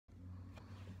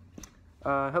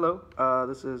Hello,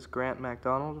 this is Grant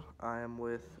MacDonald. I am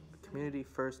with Community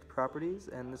First Properties,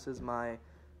 and this is my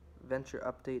venture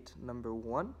update number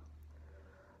 1.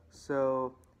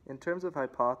 So, in terms of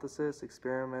hypothesis,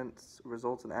 experiments,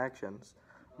 results, and actions,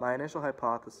 my initial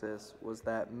hypothesis was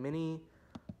that many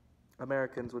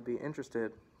Americans would be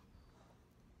interested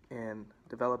in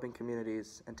developing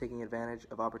communities and taking advantage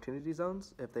of opportunity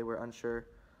zones if they were unsure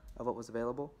of what was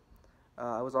available.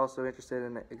 I was also interested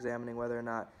in examining whether or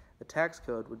not the tax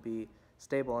code would be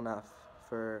stable enough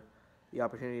for the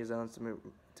opportunity zones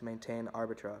to maintain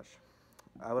arbitrage.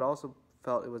 I would also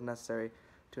felt it was necessary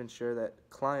to ensure that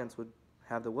clients would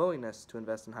have the willingness to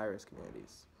invest in high-risk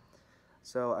communities.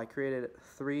 So I created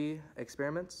 3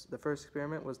 experiments. The first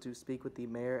experiment was to speak with the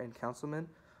mayor and councilman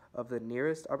of the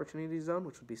nearest opportunity zone,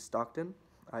 which would be Stockton.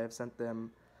 I have sent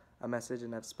them a message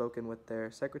and have spoken with their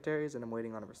secretaries, and I'm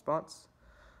waiting on a response.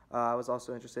 I was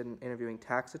also interested in interviewing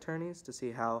tax attorneys to see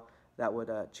how that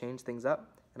would change things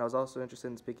up, and I was also interested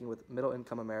in speaking with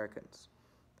middle-income Americans.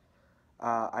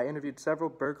 I interviewed several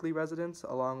Berkeley residents,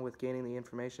 along with gaining the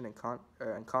information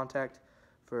and contact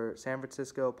for San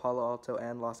Francisco, Palo Alto,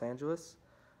 and Los Angeles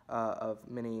of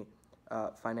many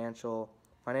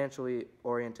financially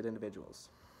oriented individuals.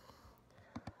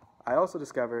 I also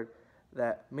discovered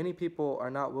that many people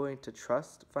are not willing to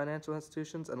trust financial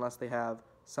institutions unless they have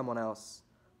someone else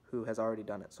who has already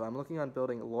done it. So I'm looking on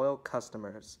building loyal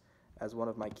customers as one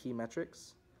of my key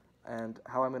metrics. And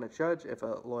how I'm going to judge if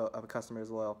a customer is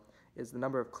loyal is the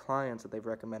number of clients that they've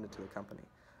recommended to the company.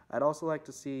 I'd also like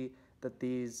to see that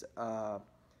these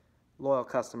loyal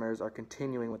customers are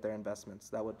continuing with their investments.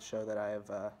 That would show that I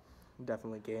have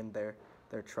definitely gained their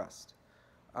trust.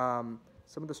 Some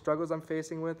of the struggles I'm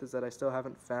facing with is that I still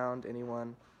haven't found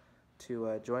anyone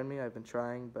to join me. I've been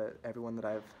trying, but everyone that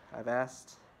I've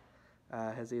asked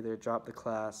has either dropped the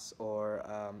class or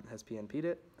has PNP'd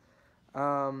it.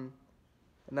 And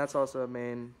that's also a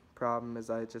main problem, is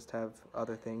I just have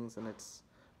other things and it's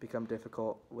become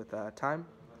difficult with time.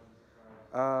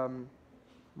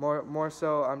 More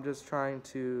so, I'm just trying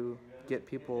to get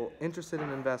people interested in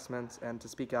investments and to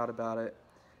speak out about it,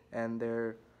 and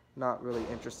they're not really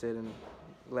interested in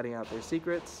letting out their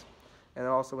secrets. And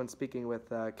also when speaking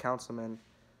with councilmen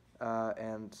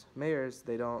and mayors,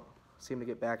 they don't seem to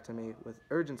get back to me with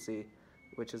urgency,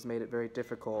 which has made it very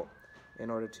difficult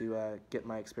in order to get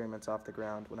my experiments off the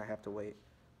ground when I have to wait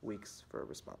weeks for a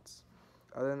response.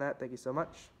 Other than that, thank you so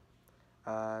much.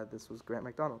 This was Grant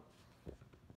MacDonald.